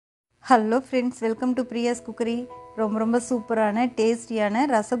Hello friends, welcome to Priya's cookery. ரொம்ப சூப்பரான டேஸ்டியான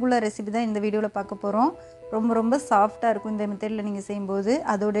ரசகுல்லா ரெசிபி தான் இந்த வீடியோவில் பார்க்க போகிறோம். ரொம்ப சாஃப்டாக இருக்கும் இந்த மெத்தடில் நீங்கள் செய்யும்போது.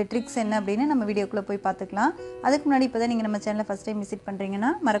 அதோட ட்ரிக்ஸ் என்ன அப்படின்னு நம்ம வீடியோக்குள்ளே போய் பார்த்துக்கலாம். அதுக்கு முன்னாடி இப்போ தான் நீங்கள் நம்ம சேனலை ஃபஸ்ட் டைம் விசிட்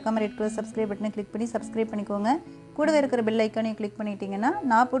பண்ணுறீங்கன்னா மறக்காமல் ரெட் கலர் சப்ஸ்கிரைப் பட்டனை கிளிக் பண்ணி சப்ஸ்கிரைப் பண்ணிக்கோங்க. கூடவே இருக்கிற பெல் ஐக்கானையும் கிளிக் பண்ணிட்டீங்கன்னா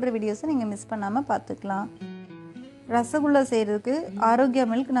நான் போடுற வீடியோஸை நீங்கள் மிஸ் பண்ணாமல் பார்த்துக்கலாம். ரசகுல்லா செய்கிறதுக்கு ஆரோக்கியா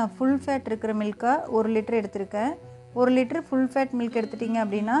மில்க் நான் ஃபுல் ஃபேட் இருக்கிற மில்காக 1 லிட்டர் எடுத்திருக்கேன். 1 லிட்டர் ஃபுல் ஃபேட் மில்க் எடுத்துட்டிங்க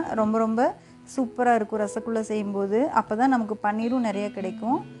அப்படின்னா ரொம்ப சூப்பராக இருக்கும் ரசகுல்லா செய்யும்போது. அப்போ தான் நமக்கு பன்னீரும் நிறைய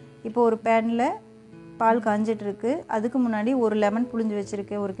கிடைக்கும். இப்போ ஒரு பேனில் பால் காஞ்சிட்ருக்கு. அதுக்கு முன்னாடி ஒரு லெமன் புழிஞ்சு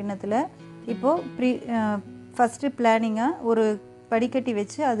வச்சுருக்கேன் ஒரு கிண்ணத்தில். இப்போது ஃபஸ்ட்டு பிளானிங்காக ஒரு வடிகட்டி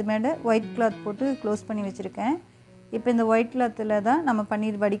வச்சு அது மேலே ஒயிட் கிளாத் போட்டு க்ளோஸ் பண்ணி வச்சுருக்கேன். இப்போ இந்த ஒயிட் கிளாத்தில் தான் நம்ம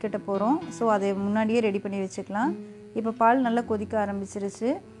பன்னீர் வடிகட்ட போகிறோம். ஸோ அதை முன்னாடியே ரெடி பண்ணி வச்சுக்கலாம். இப்போ பால் நல்லா கொதிக்க ஆரம்பிச்சிருச்சு.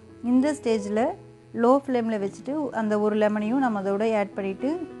 இந்த ஸ்டேஜில் லோ ஃப்ளேமில் வச்சுட்டு அந்த ஒரு லெமனையும் நம்ம அதோட ஆட் பண்ணிவிட்டு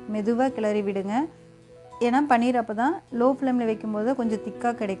மெதுவாக கிளறி விடுங்க. ஏன்னா பன்னீர் அப்போ தான் லோ ஃப்ளேமில் வைக்கும்போது கொஞ்சம்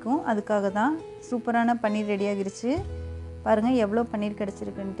திக்காக கிடைக்கும். அதுக்காக தான். சூப்பரான பன்னீர் ரெடி ஆகிருச்சு. பாருங்கள் எவ்வளோ பன்னீர்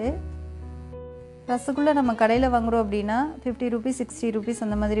கிடச்சிருக்குன்ட்டு. ரசகுல்லா நம்ம கடையில் வாங்குகிறோம் அப்படின்னா 50 ரூபீஸ் 60 ரூபீஸ்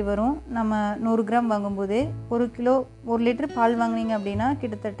அந்த மாதிரி வரும். நம்ம 100 கிராம் வாங்கும்போதே 1 லிட்டர் பால் வாங்கினீங்க அப்படின்னா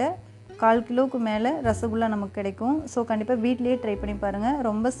கிட்டத்தட்ட 1/4 கிலோவுக்கு மேலே ரசகுல்லா நமக்கு கிடைக்கும். ஸோ கண்டிப்பாக வீட்லேயே ட்ரை பண்ணி பாருங்கள்.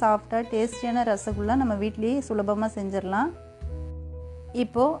 ரொம்ப சாஃப்டாக டேஸ்டியான ரசகுல்லா நம்ம வீட்லேயே சுலபமாக செஞ்சிடலாம்.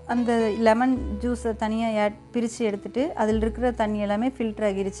 இப்போது அந்த லெமன் ஜூஸை தனியாக பிரித்து எடுத்துகிட்டு அதில் இருக்கிற தண்ணி எல்லாமே ஃபில்டர்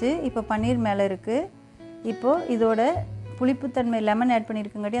ஆகிருச்சு. இப்போ பன்னீர் மேலே இருக்குது. இப்போது இதோட புளிப்புத்தன்மை லெமன் ஆட்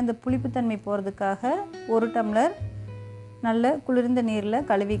பண்ணியிருக்கங்காட்டி அந்த புளிப்புத்தன்மை போகிறதுக்காக 1 டம்ளர் நல்ல குளிர்ந்த நீரில்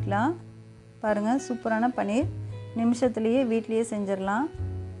கழுவிக்கலாம். பாருங்கள் சூப்பரான பன்னீர் நிமிஷத்துலேயே வீட்லேயே செஞ்சிடலாம்.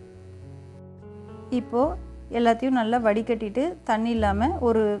 இப்போது எல்லாத்தையும் நல்லா வடிகட்டிட்டு தண்ணி இல்லாமல்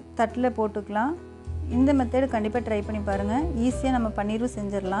ஒரு தட்டில் போட்டுக்கலாம். இந்த மெத்தடு கண்டிப்பாக ட்ரை பண்ணி பாருங்கள். ஈஸியாக நம்ம பன்னீரும்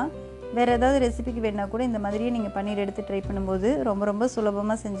செஞ்சிடலாம். வேறு ஏதாவது ரெசிபிக்கு வேணால் கூட இந்த மாதிரியே நீங்கள் பன்னீர் எடுத்து ட்ரை பண்ணும்போது ரொம்ப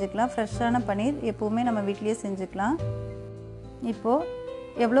சுலபமாக செஞ்சுக்கலாம். ஃப்ரெஷ்ஷான பன்னீர் எப்போவுமே நம்ம வீட்லேயே செஞ்சுக்கலாம். இப்போது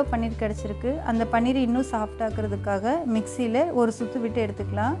எவ்வளோ பன்னீர் கிடச்சிருக்கு. அந்த பன்னீர் இன்னும் சாஃப்டாக்கிறதுக்காக மிக்சியில் ஒரு சுற்று விட்டு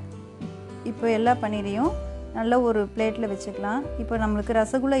எடுத்துக்கலாம். இப்போ எல்லா பன்னீரையும் நல்ல ஒரு பிளேட்டில் வச்சுக்கலாம். இப்போ நம்மளுக்கு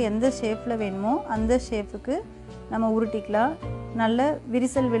ரசகுல்லா எந்த ஷேப்பில் வேணுமோ அந்த ஷேப்புக்கு நம்ம உருட்டிக்கலாம். நல்ல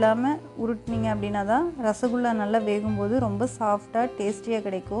விரிசல் விழாமல் உருட்டினீங்க அப்படின்னா தான் ரசகுல்லா நல்லா வேகும்போது ரொம்ப சாஃப்டாக டேஸ்டியாக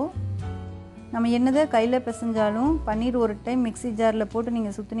கிடைக்கும். நம்ம என்னதான் கையில் பிசைஞ்சாலும் பன்னீர் ஒரு டைம் மிக்ஸி ஜாரில் போட்டு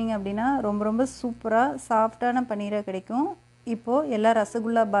நீங்கள் சுற்றுனீங்க அப்படின்னா ரொம்ப சூப்பராக சாஃப்டான பன்னீராக கிடைக்கும். இப்போது எல்லா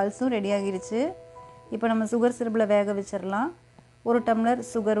ரசகுல்லா பால்ஸும் ரெடி ஆகிருச்சு. இப்போ நம்ம சுகர் சிரப்பில் வேக வச்சிடலாம். 1 டம்ளர்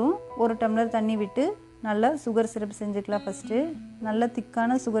சுகரும் 1 டம்ளர் தண்ணி விட்டு நல்லா சுகர் சிரப் செஞ்சுக்கலாம். ஃபஸ்ட்டு நல்லா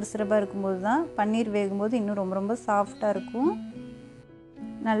திக்கான சுகர் சிரப்பாக இருக்கும்போது தான் பன்னீர் வேகும்போது இன்னும் ரொம்ப சாஃப்டாக இருக்கும்.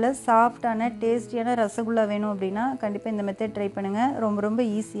 நல்ல சாஃப்டான டேஸ்டியான ரசகுல்லா வேணும் அப்படின்னா கண்டிப்பாக இந்த மெத்தட் ட்ரை பண்ணுங்கள். ரொம்ப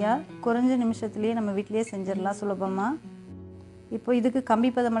ஈஸியாக குறைஞ்ச நிமிஷத்துலேயே நம்ம வீட்டிலேயே செஞ்சிடலாம் சுலபமாக. இப்போ இதுக்கு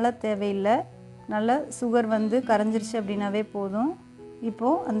கம்பி பதமெல்லாம் தேவையில்லை. நல்லா சுகர் கரைஞ்சிருச்சு அப்படின்னாவே போதும்.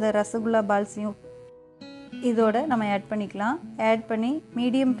 இப்போது அந்த ரசகுல்லா பால்ஸையும் இதோட நம்ம ஆட் பண்ணிக்கலாம். ஆட் பண்ணி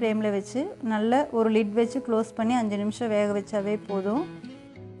மீடியம் ஃப்ளேமில் வச்சு நல்ல ஒரு லிட் வச்சு க்ளோஸ் பண்ணி 5 நிமிஷம் வேக வச்சாவே போதும்.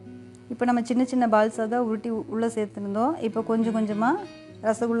 இப்போ நம்ம சின்ன பால்ஸாக தான் உருட்டி உள்ளே சேர்த்துருந்தோம். இப்போ கொஞ்சமாக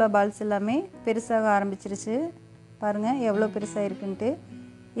ரசகுல்லா பால்ஸ் எல்லாமே பெருசாக ஆரம்பிச்சிருச்சு. பாருங்கள் எவ்வளோ பெருசாக இருக்குன்ட்டு.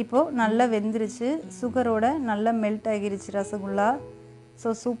 இப்போது நல்லா வெந்துருச்சு. சுகரோட நல்லா மெல்ட் ஆகிருச்சு ரசகுல்லா.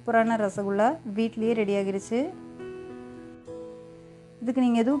 ஸோ சூப்பரான ரசகுல்லா வீட்லேயே ரெடி ஆகிருச்சு. இதுக்கு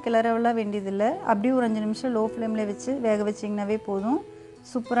நீங்கள் எதுவும் கிளறவெல்லாம் வேண்டியதில்லை. அப்படியே ஒரு 5 நிமிஷம் லோ ஃப்ளேமில் வச்சு வேக வச்சிங்கனாவே போதும்.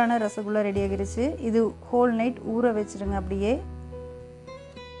 சூப்பரான ரசகுல்லா ரெடி ஆகிருச்சு. இது ஹோல் நைட் ஊற வச்சுருங்க. அப்படியே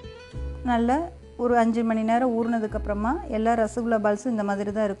நல்லா ஒரு 5 மணி நேரம் ஊறினதுக்கப்புறமா எல்லா ரசகுல்லா பால்ஸும் இந்த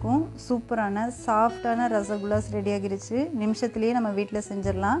மாதிரி தான் இருக்கும். சூப்பரான சாஃப்டான ரசகுல்லாஸ் ரெடி ஆகிருச்சு. நிமிஷத்துலேயே நம்ம வீட்டில்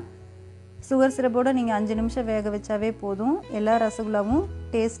செஞ்சிடலாம். சுகர் சிரப்போடு நீங்கள் 5 நிமிஷம் வேக வச்சாவே போதும். எல்லா ரசகுல்லாவும்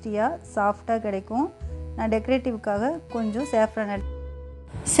டேஸ்டியாக சாஃப்டாக கிடைக்கும். நான் டெக்கரேட்டிவ்க்காக கொஞ்சம் சேஃப்ரான்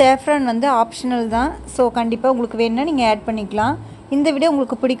ஆப்ஷனல் தான். ஸோ கண்டிப்பாக உங்களுக்கு வேணும்னா நீங்கள் ஆட் பண்ணிக்கலாம். இந்த வீடியோ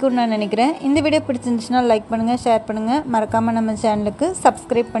உங்களுக்கு பிடிக்கும்னு நான் நினைக்கிறேன். இந்த வீடியோ பிடிச்சிருந்துச்சுன்னா லைக் பண்ணுங்கள், ஷேர் பண்ணுங்கள். மறக்காமல் நம்ம சேனலுக்கு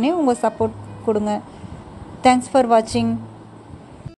சப்ஸ்கிரைப் பண்ணி உங்கள் சப்போர்ட் கொடுங்க. தேங்க்ஸ் ஃபார் வாட்சிங்.